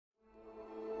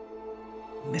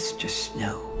Mr.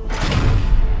 Snow.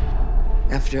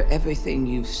 After everything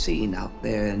you've seen out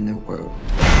there in the world,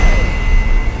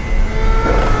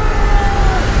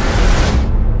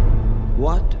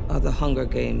 what are the Hunger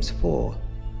Games for?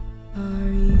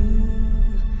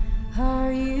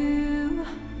 Are you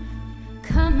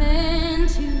coming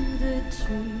to the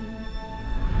tree?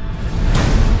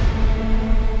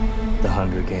 The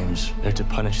Hunger Games, they're to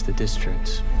punish the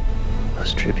districts.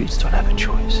 Those tributes don't have a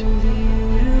choice.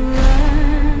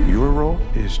 Your role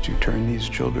is to turn these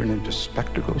children into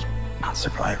spectacles, not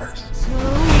survivors. So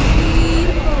we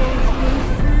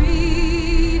both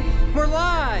be free. We're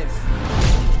live!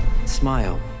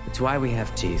 Smile. It's why we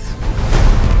have teeth.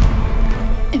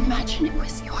 Imagine it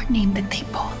was your name that they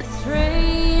pulled.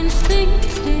 Strange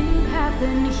things do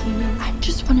happen here. I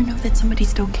just want to know that somebody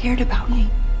still cared about me,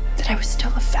 that I was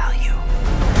still of value.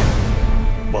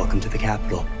 Welcome to the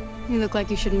Capitol. You look like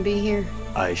you shouldn't be here.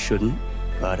 I shouldn't,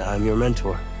 but I'm your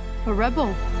mentor. A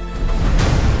rebel.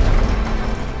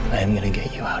 I am gonna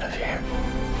get you out of here.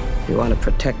 You want to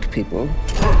protect people,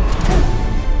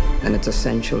 and it's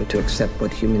essential to accept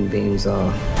what human beings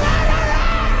are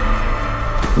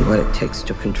and what it takes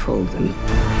to control them.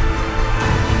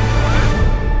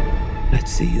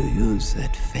 Let's see you use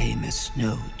that famous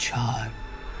snow charm.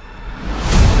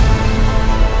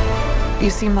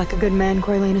 You seem like a good man,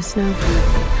 Corleone Snow.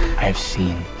 I have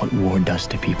seen what war does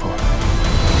to people.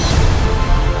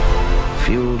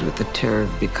 Fueled with the terror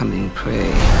of becoming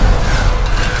prey.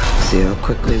 See how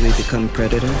quickly we become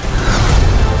predator?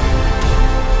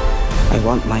 I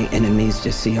want my enemies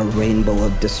to see a rainbow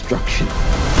of destruction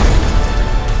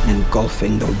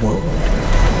engulfing the world.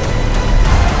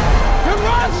 You're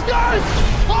monsters!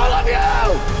 All of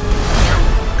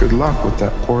you! Good luck with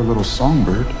that poor little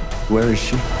songbird. Where is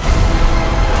she?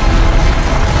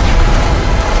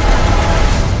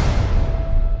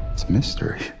 It's a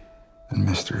mystery. And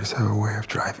mysteries have a way of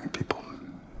driving people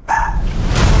mad.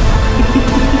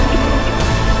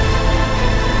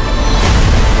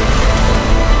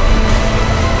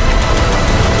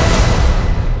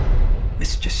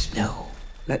 Mr. Snow,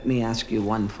 let me ask you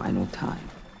one final time.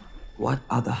 What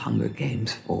are the Hunger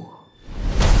Games for?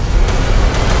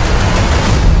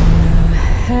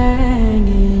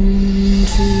 Hanging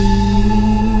tree.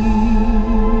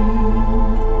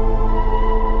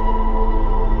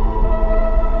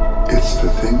 It's the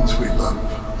things we